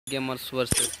Gamers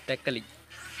versus Tekkali.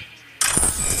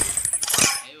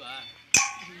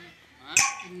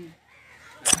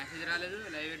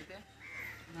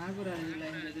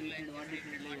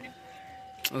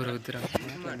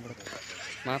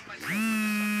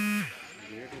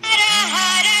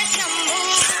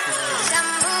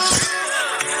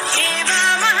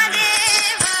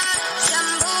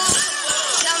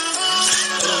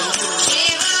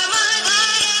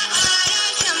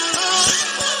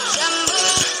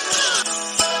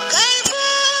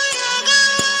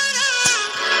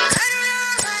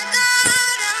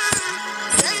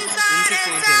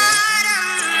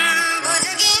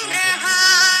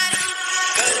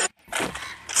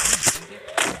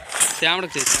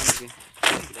 శ్యామడికి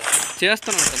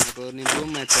చేస్తాను నాకు నేను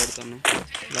రూమ్ మ్యాచ్ ఆడుతాను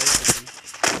లైవ్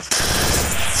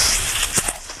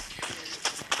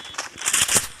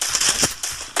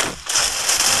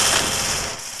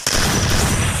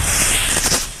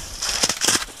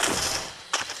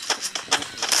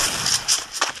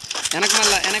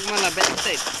వెనక మళ్ళా బ్యాక్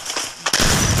సైడ్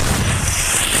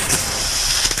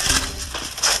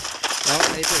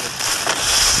అయిపోయింది.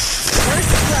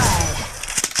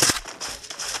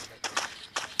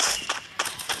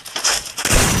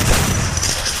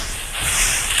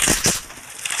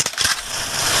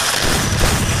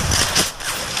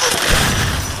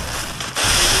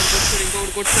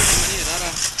 ఇంకొకటి కొట్టుకోండి మనీ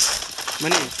రారా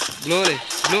మనీ గ్లోలే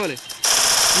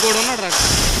ఇంకోటి ఉన్నాడు రా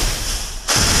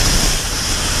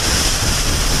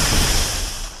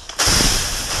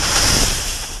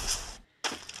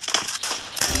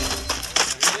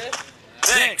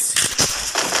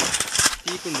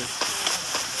తీకుండు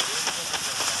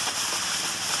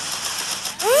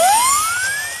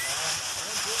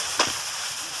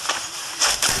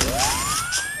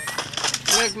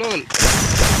గ్లోవల్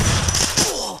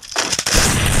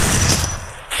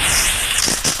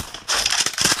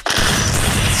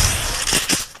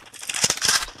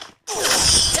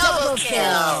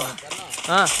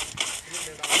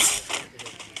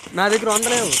నా దగ్గర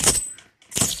వందలేవు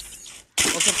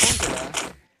ఒకసారి ఫోన్ కదా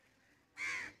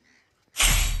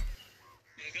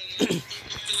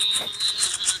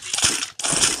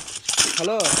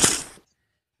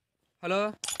హలో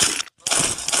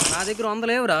నా దగ్గర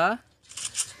వందలేవురా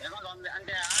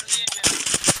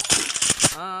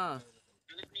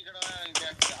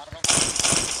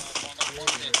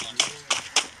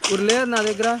ఇప్పుడు లేదు నా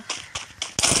దగ్గర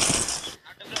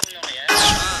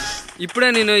ఇప్పుడే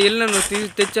నేను వెళ్ళాను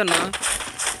తెచ్చాను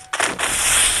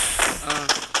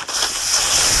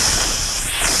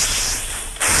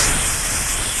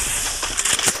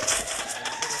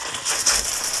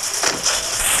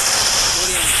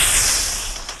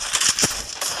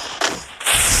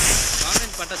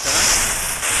పట్టచ్చా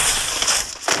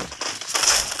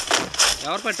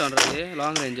ఎవరు పెట్టారు అది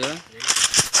లాంగ్ రేంజ్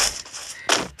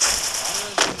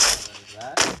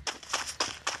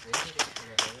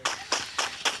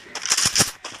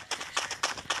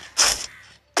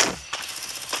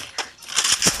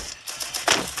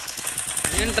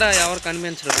ఏంట్రా ఎవరు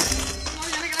కనిపించరు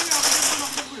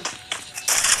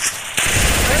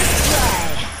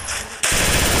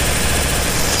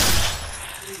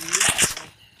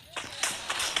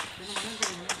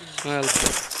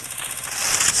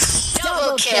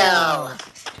Double kill.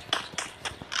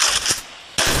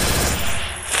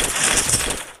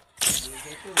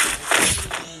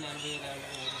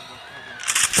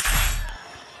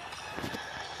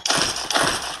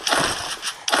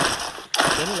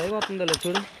 లైవ్ అవుతుందా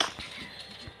చూడు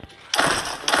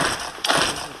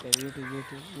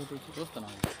యూట్యూబ్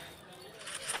చూస్తున్నాను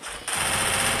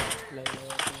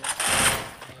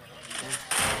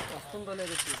వస్తుందో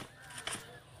లేదో చూడు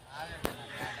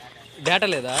డేటా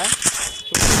లేదా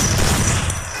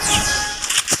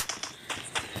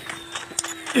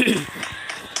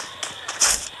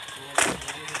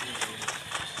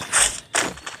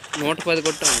నూట 10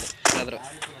 కొట్టండి బ్రదర్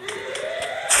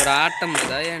ఇప్పుడు ఆడటం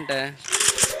కదా ఏంటే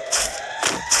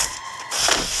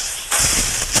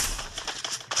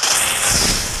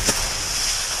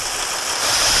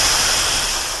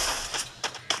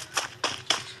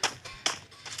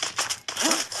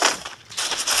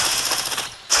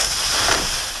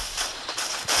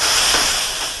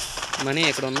మనీ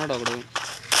ఎక్కడ ఉన్నాడు ఒకడు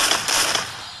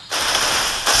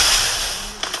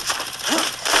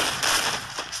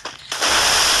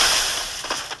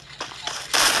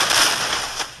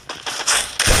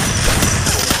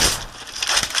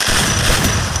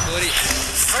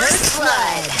First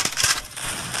blood.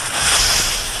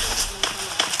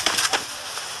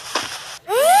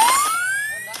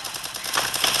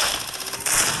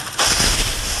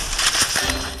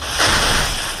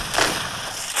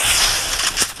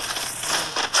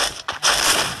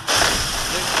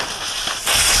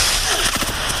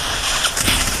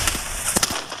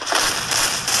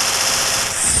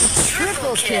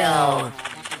 kill.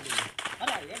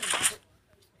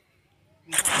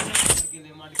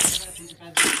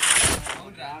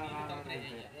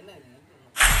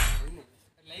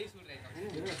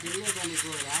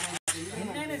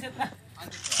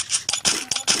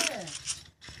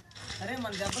 अरे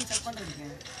मन दెబ్బలు చెప్పండి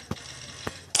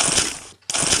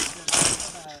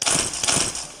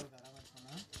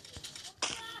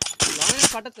లాంగ్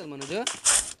పట్టదు కదా మనోజ్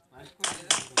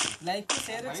లైక్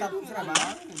షేర్ సబ్స్క్రైబ్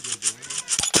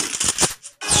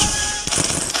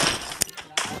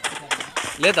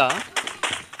లేదా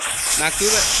నాకు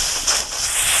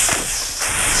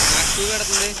టూ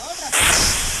పెడుతుంది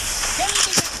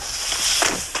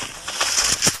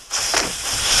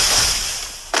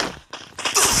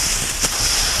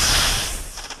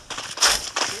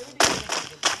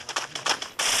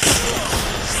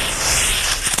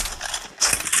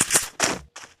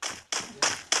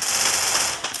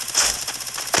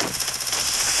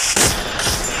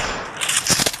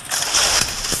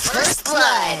First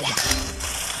blood.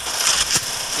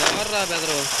 ఎవర్రా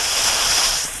బెదరు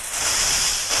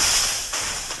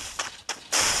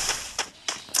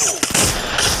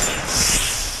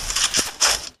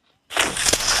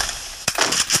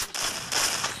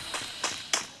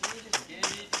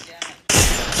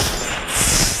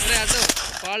అటు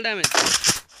ఫాల్ డ్యామేజ్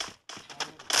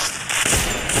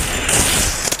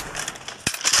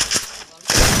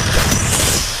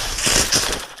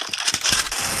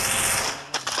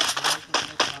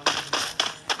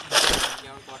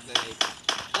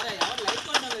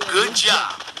Good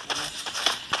job.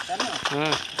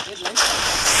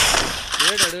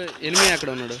 ఏడాడు ఎనిమిది అక్కడ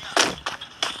ఉన్నాడు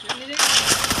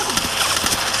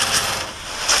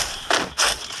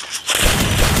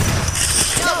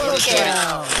Double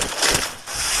kill.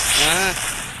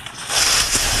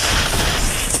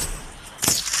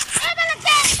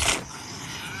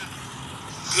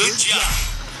 Good job.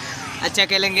 अच्छा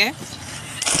खेलेंगे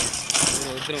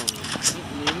వద్దురా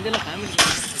ఇందులో ఫ్యామిలీ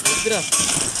వద్దురా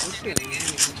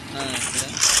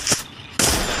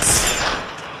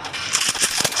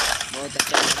बहुत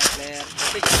अच्छा बड़ा प्लेयर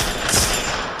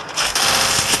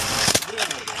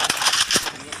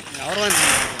ఎవరు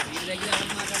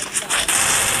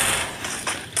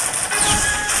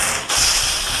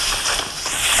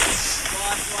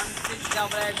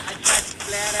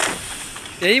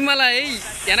ఎయ్యి మళ్ళా ఎయ్యి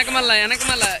వెనక మళ్ళా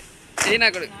ఎయ్యి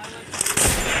నాకు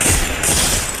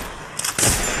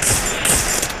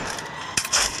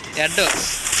ఎడ్డు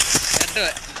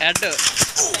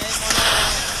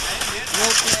नो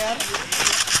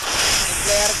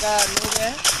प्लेयर का न्यू है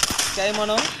क्या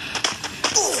मनो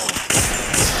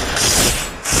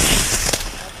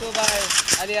तो भाई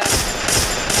अरे यार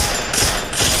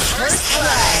First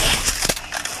blood.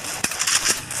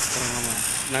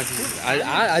 నాకు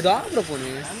అది ఆపరా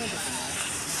పోనీ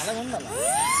అలా ఉండాలి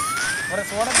మరి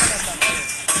చూడండి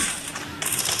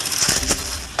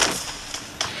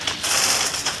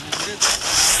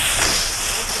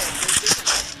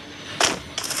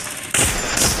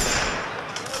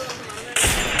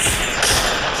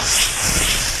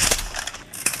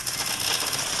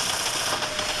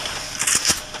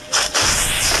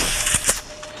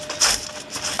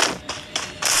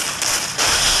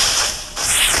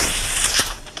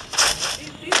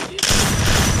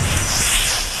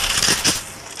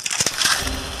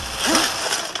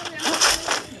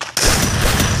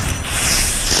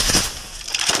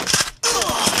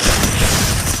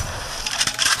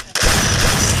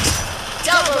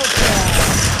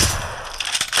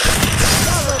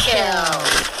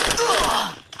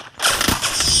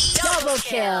Double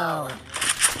kill.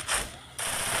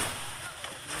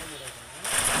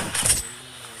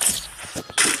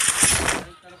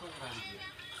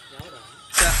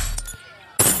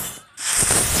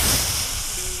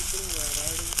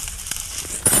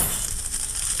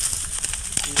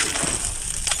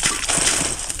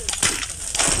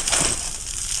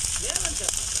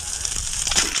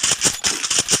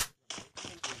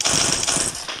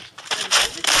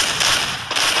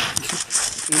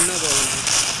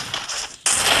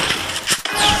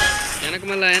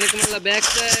 వెనక మళ్ళా బ్యాక్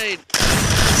సైడ్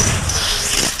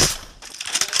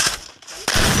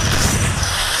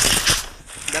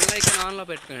బెల్ ఐకాన్ ఆన్లో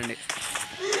పెట్టుకోండి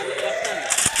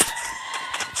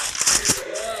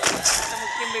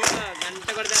గంట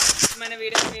కొడితే మన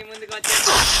వీడియో మీ ముందుకు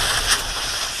వచ్చేది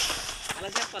అలా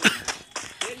చెప్పాలి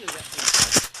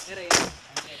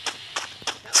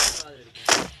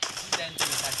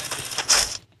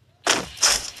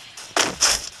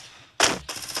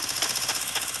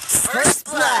First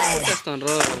blood. చేస్తాను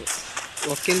రో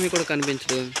ఒక్క ఎనిమిది కూడా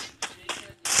కనిపించదు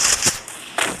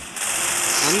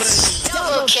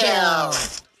Double kill.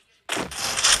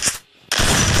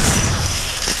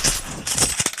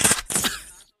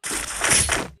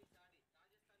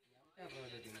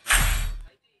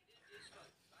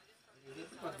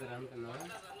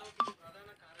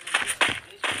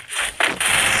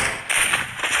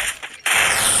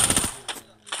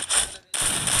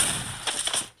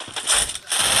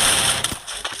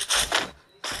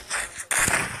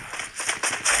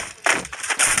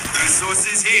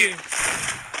 Resources here.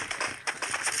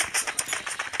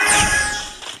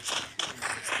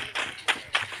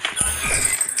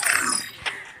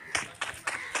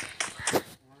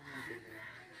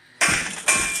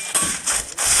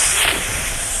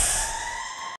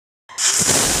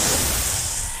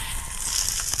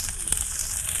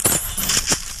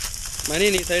 Money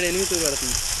నీ సైడ్ ఎనిమిది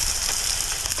పడుతుంది.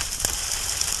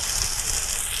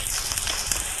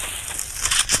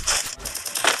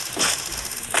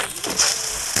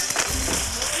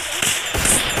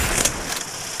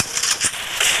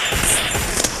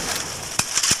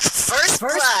 First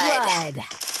blood.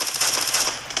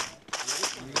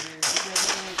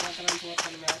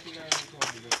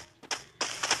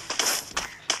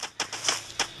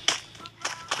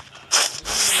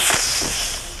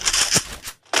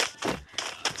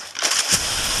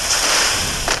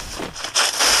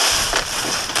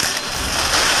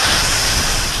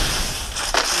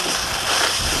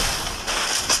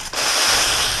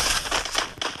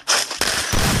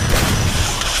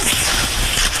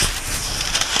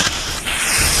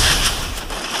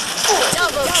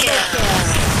 Double kill.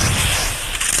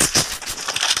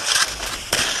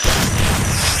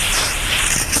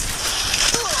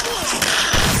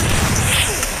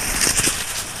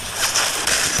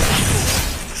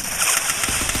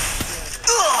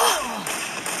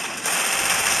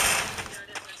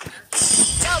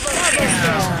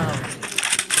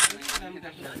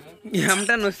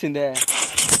 ఏమంటాను వస్తుంది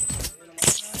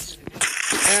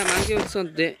మనకి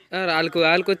వస్తుంది.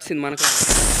 వాళ్ళకి వచ్చింది మనకు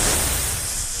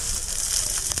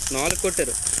 4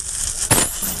 కొట్టారు.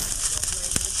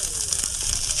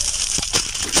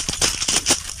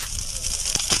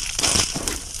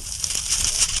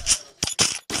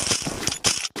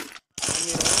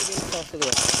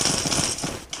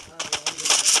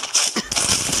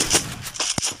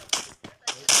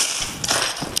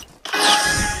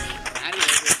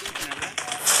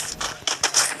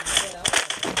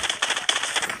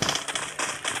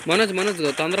 వస్తుంది మనోజ్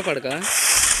తొందరపడక.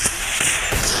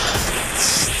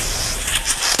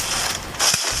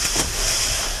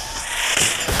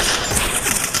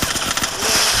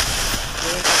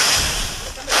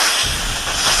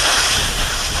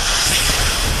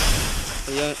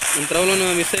 అయ్యా ఇంతలో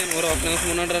నువ్వు మిస్ అయ్యాను. ఒక నిమిషం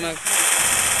ఉన్నాడు రా నాకు.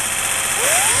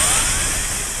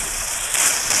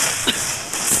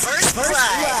 First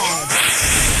blood.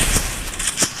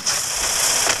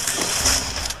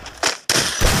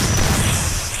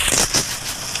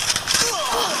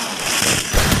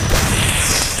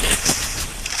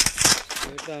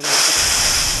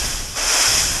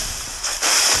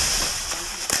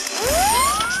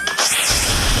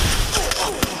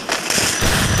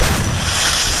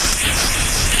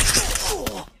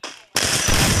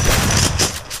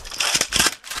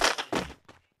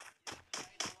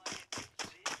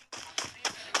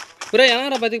 పురా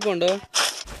ఏమరా బతికిపోండు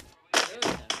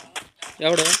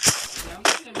ఎవడు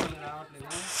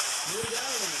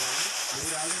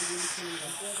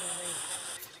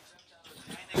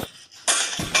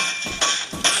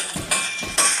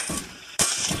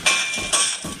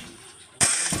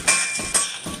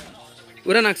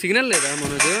ఊరా నాకు సిగ్నల్ లేదా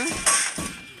మనోజు?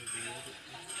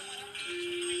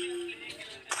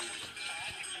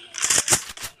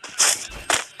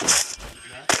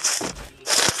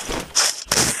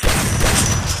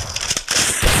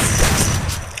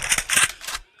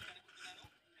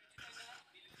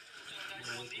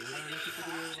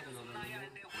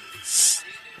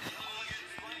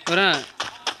 ఊరా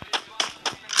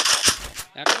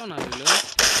ఎక్కడ ఉన్నారు వీళ్ళు?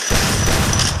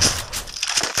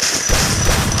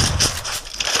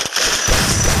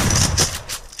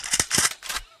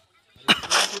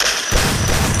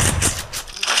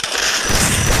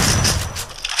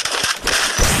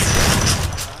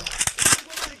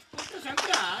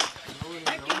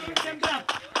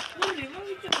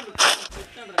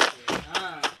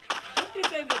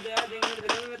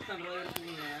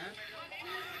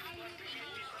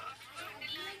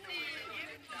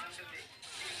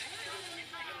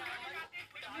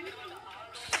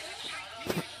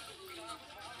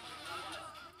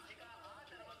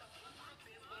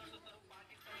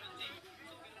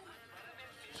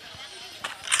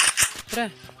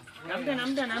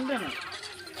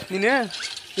 నేనే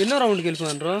ఎన్నో రౌండ్కి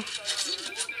వెళ్ళిపోయాను రో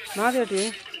నాదేటి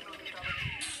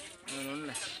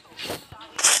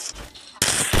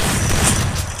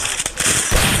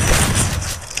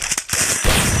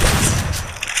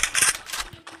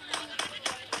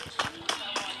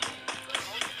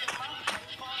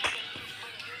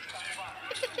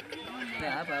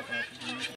ఆపు.